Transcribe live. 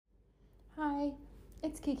Hi,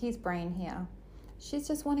 it's Kiki's brain here. She's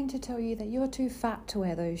just wanting to tell you that you're too fat to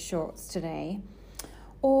wear those shorts today.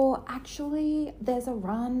 Or actually, there's a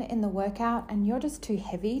run in the workout and you're just too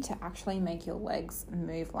heavy to actually make your legs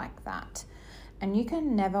move like that. And you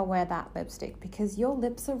can never wear that lipstick because your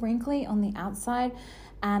lips are wrinkly on the outside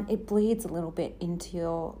and it bleeds a little bit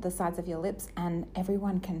into the sides of your lips and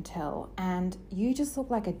everyone can tell. And you just look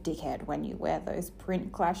like a dickhead when you wear those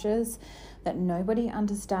print clashes that nobody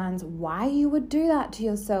understands why you would do that to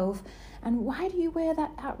yourself. And why do you wear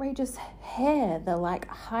that outrageous hair, the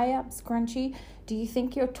high up scrunchie? Do you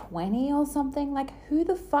think you're 20 or something? Who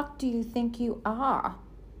the fuck do you think you are?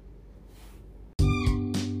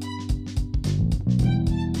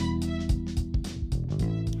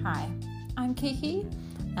 Hi, I'm Kiki,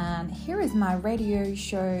 and here is my radio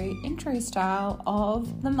show intro style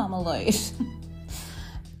of The Mama Load,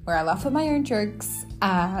 where I laugh at my own jokes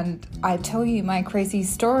and I tell you my crazy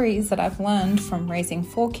stories that I've learned from raising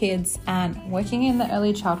 4 kids and working in the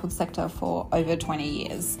early childhood sector for over 20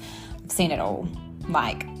 years. I've seen it all,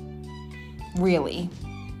 really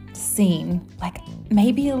seen,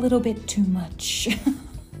 maybe a little bit too much.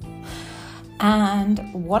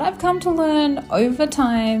 And what I've come to learn over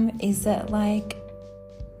time is that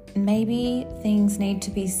maybe things need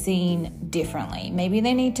to be seen differently. Maybe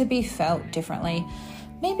they need to be felt differently.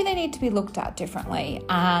 Maybe they need to be looked at differently.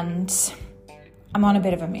 And I'm on a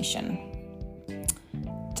bit of a mission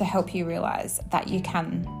to help you realize that you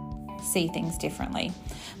can see things differently.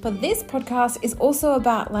 But this podcast is also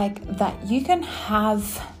about that you can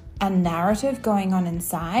have a narrative going on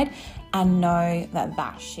inside and know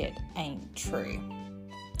that shit ain't true.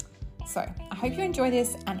 So I hope you enjoy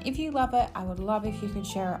this, and if you love it, I would love if you could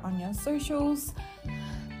share it on your socials.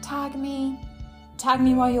 Tag me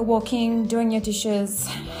while you're walking, doing your dishes,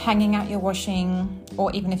 hanging out your washing,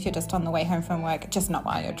 or even if you're just on the way home from work, just not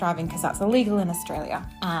while you're driving because that's illegal in Australia.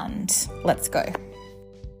 And let's go.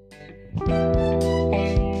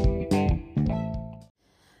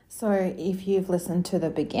 So if you've listened to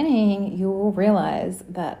the beginning, you will realize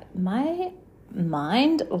that my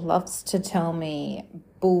mind loves to tell me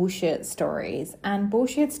bullshit stories and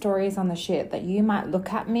bullshit stories on the shit that you might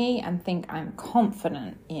look at me and think I'm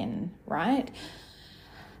confident in, right?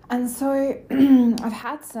 And so I've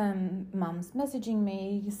had some mums messaging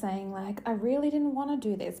me saying I really didn't want to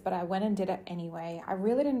do this, but I went and did it anyway. I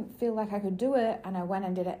really didn't feel like I could do it and I went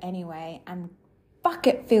and did it anyway. And fuck,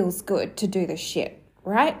 it feels good to do the shit,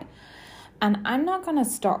 right? And I'm not going to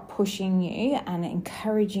stop pushing you and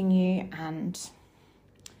encouraging you, and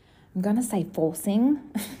I'm going to say forcing,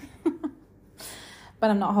 but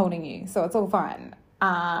I'm not holding you. So it's all fine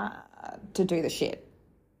to do the shit,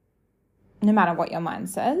 no matter what your mind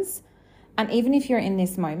says. And even if you're in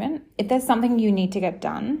this moment, if there's something you need to get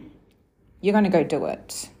done, you're going to go do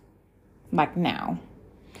it, now.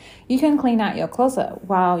 You can clean out your closet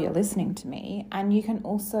while you're listening to me, and you can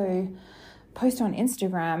also post on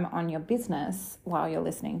Instagram on your business while you're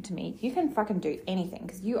listening to me. You can fucking do anything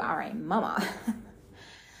because you are a mama.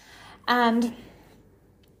 And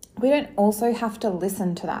we don't also have to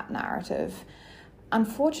listen to that narrative.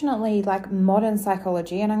 Unfortunately, modern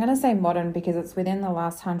psychology, and I'm going to say modern because it's within the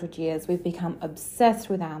last 100 years, we've become obsessed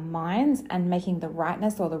with our minds and making the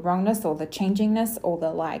rightness or the wrongness or the changingness or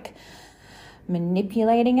the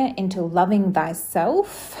manipulating it into loving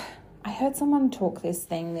thyself. I heard someone talk this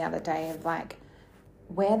thing the other day of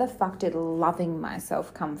where the fuck did loving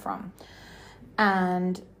myself come from?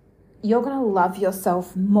 And you're going to love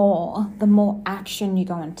yourself more the more action you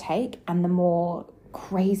go and take and the more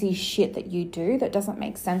crazy shit that you do that doesn't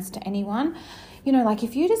make sense to anyone.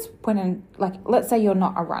 If you just went and let's say you're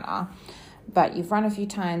not a runner, but you've run a few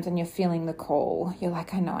times and you're feeling the call. You're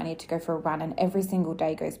I know I need to go for a run, and every single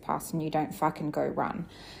day goes past and you don't fucking go run.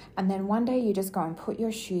 And then one day you just go and put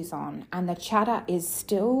your shoes on and the chatter is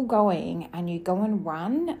still going and you go and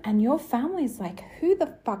run and your family's who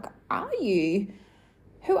the fuck are you?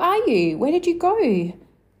 Who are you? Where did you go?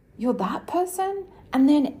 You're that person? And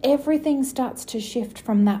then everything starts to shift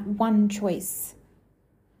from that one choice.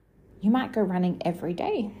 You might go running every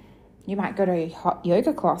day. You might go to a hot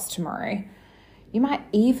yoga class tomorrow. You might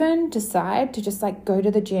even decide to just go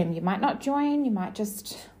to the gym. You might not join. You might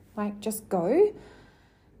just go.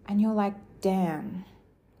 And you're damn,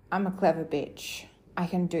 I'm a clever bitch. I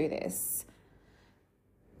can do this.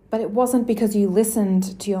 But it wasn't because you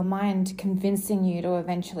listened to your mind convincing you to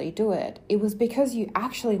eventually do it. It was because you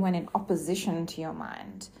actually went in opposition to your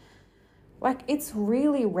mind. It's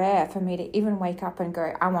really rare for me to even wake up and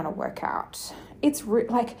go, I want to work out. It's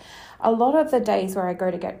a lot of the days where I go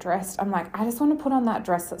to get dressed, I'm I just want to put on that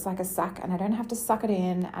dress that's a sack and I don't have to suck it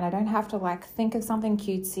in and I don't have to think of something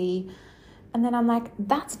cutesy. And then I'm like,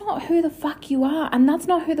 that's not who the fuck you are, and that's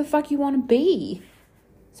not who the fuck you want to be.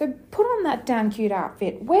 So put on that damn cute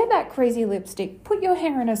outfit, wear that crazy lipstick, put your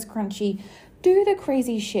hair in a scrunchie, do the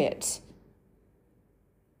crazy shit,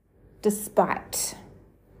 despite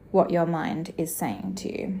what your mind is saying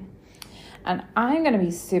to you. And I'm going to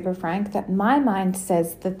be super frank that my mind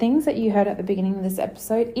says the things that you heard at the beginning of this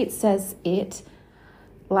episode, it says it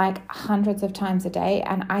like hundreds of times a day,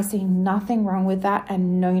 and I see nothing wrong with that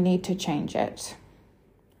and no need to change it.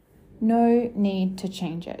 No need to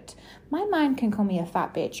change it. My mind can call me a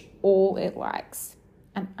fat bitch all it likes.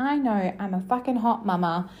 And I know I'm a fucking hot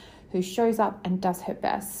mama who shows up and does her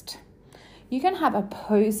best. You can have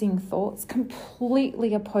opposing thoughts,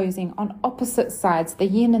 completely opposing on opposite sides, the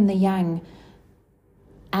yin and the yang,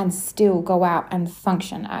 and still go out and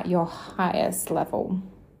function at your highest level.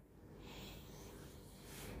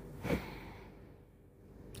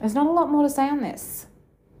 There's not a lot more to say on this.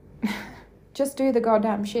 Just do the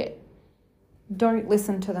goddamn shit. Don't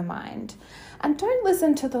listen to the mind. And don't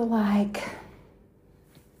listen to the like,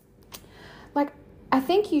 I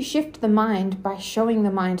think you shift the mind by showing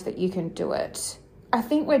the mind that you can do it. I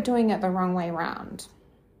think we're doing it the wrong way around.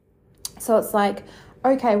 So it's like,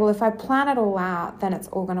 okay, well, if I plan it all out, then it's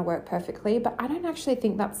all going to work perfectly. But I don't actually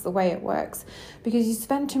think that's the way it works, because you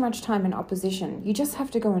spend too much time in opposition. You just have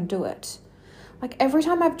to go and do it. Like every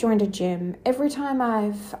time I've joined a gym, every time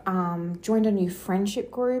I've joined a new friendship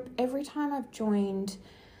group, every time I've joined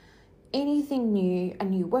anything new, a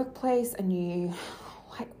new workplace, a new,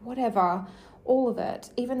 like whatever, all of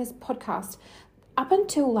it, even this podcast, up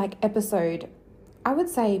until like episode, I would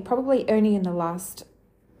say probably only in the last,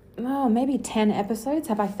 maybe 10 episodes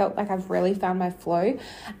have I felt like I've really found my flow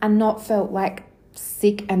and not felt like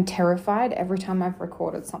sick and terrified every time I've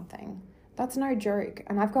recorded something. That's no joke.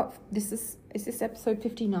 And I've got, is this episode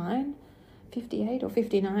 59, 58 or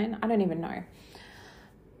 59? I don't even know.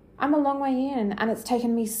 I'm a long way in, and it's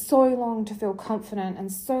taken me so long to feel confident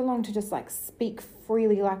and so long to just like speak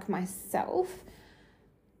freely like myself.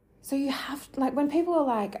 So you have, like, when people are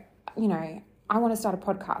like, you know, I want to start a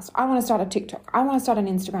podcast, I want to start a TikTok, I want to start an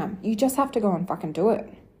Instagram, you just have to go and fucking do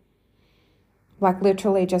it. Like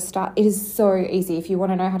literally just start. It is so easy. If you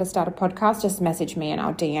want to know how to start a podcast, just message me and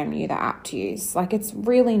I'll DM you the app to use. Like it's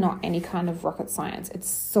really not any kind of rocket science. It's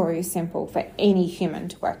so simple for any human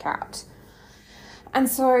to work out. And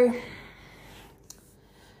so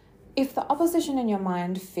if the opposition in your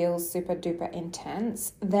mind feels super duper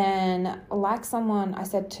intense, then like I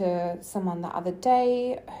said to someone the other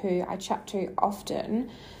day who I chat to often,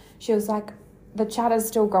 she was like, the chat is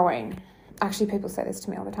still going. Actually, people say this to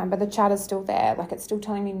me all the time, but the chat is still there. Like it's still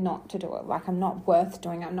telling me not to do it. Like I'm not worth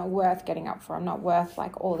doing it. I'm not worth getting up for. I'm not worth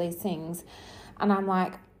like all these things. And I'm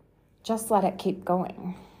like, just let it keep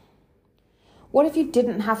going. What if you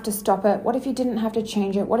didn't have to stop it? What if you didn't have to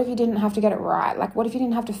change it? What if you didn't have to get it right? Like what if you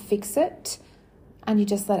didn't have to fix it and you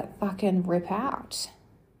just let it fucking rip out?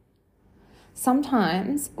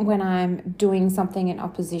 Sometimes when I'm doing something in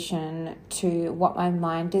opposition to what my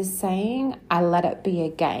mind is saying, I let it be a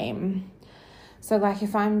game. So like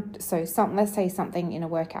let's say something in a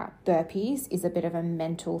workout, burpees is a bit of a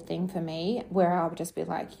mental thing for me where I would just be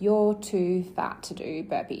like, you're too fat to do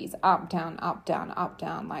burpees, up, down, up, down, up,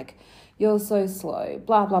 down. Like you're so slow,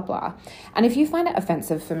 blah, blah, blah. And if you find it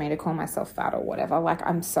offensive for me to call myself fat or whatever, like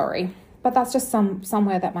I'm sorry, but that's just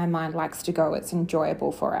somewhere that my mind likes to go. It's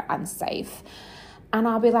enjoyable for it and safe. And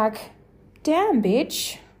I'll be like, damn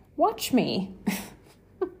bitch, watch me.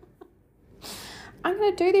 I'm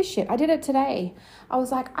going to do this shit. I did it today. I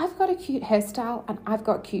was like, I've got a cute hairstyle and I've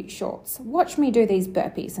got cute shorts. Watch me do these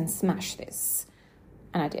burpees and smash this.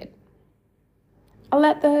 And I did.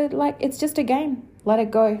 It's just a game. Let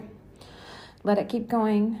it go. Let it keep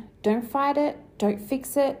going. Don't fight it. Don't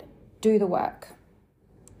fix it. Do the work.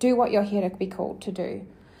 Do what you're here to be called to do.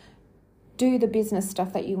 Do the business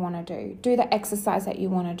stuff that you want to do. Do the exercise that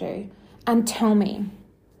you want to do. And tell me.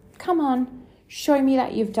 Come on. Show me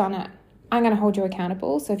that you've done it. I'm going to hold you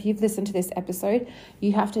accountable. So if you've listened to this episode,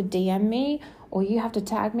 you have to DM me or you have to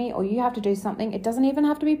tag me or you have to do something. It doesn't even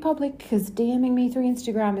have to be public because DMing me through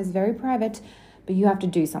Instagram is very private, but you have to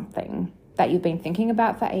do something that you've been thinking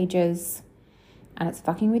about for ages and it's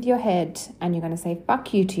fucking with your head and you're going to say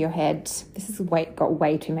fuck you to your head. This has got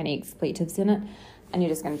way too many expletives in it and you're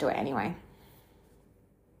just going to do it anyway.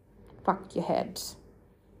 Fuck your head.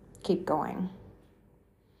 Keep going.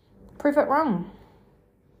 Prove it wrong.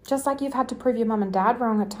 Just like you've had to prove your mum and dad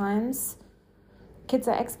wrong at times. Kids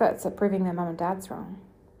are experts at proving their mum and dads wrong.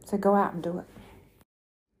 So go out and do it.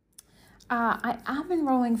 I am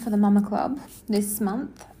enrolling for the Mama Club this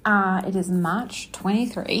month. It is March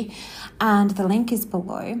 23 and the link is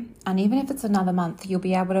below. And even if it's another month, you'll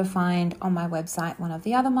be able to find on my website one of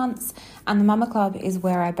the other months. And the Mama Club is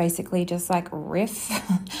where I basically just like riff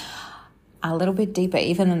a little bit deeper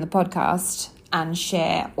even than the podcast and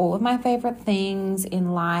share all of my favorite things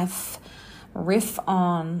in life, riff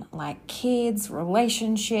on like kids,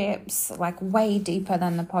 relationships, like way deeper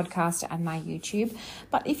than the podcast and my YouTube.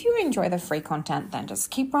 But if you enjoy the free content, then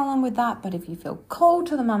just keep rolling with that. But if you feel called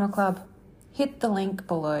to the Mama Club, hit the link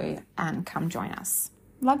below and come join us.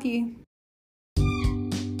 Love you.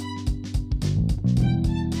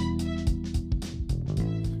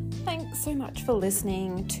 So much for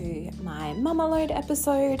listening to my Mama Load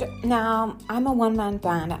episode. Now, I'm a one-man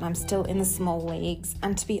band and I'm still in the small leagues,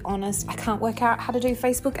 and to be honest, I can't work out how to do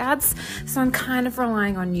Facebook ads, so I'm kind of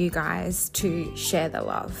relying on you guys to share the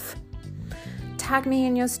love. Tag me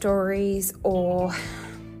in your stories or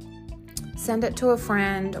send it to a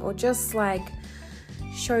friend, or just like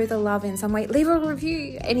show the love in some way. Leave a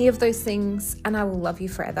review, any of those things, and I will love you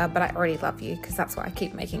forever. But I already love you because that's why I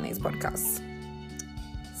keep making these podcasts.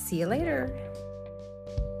 See you later.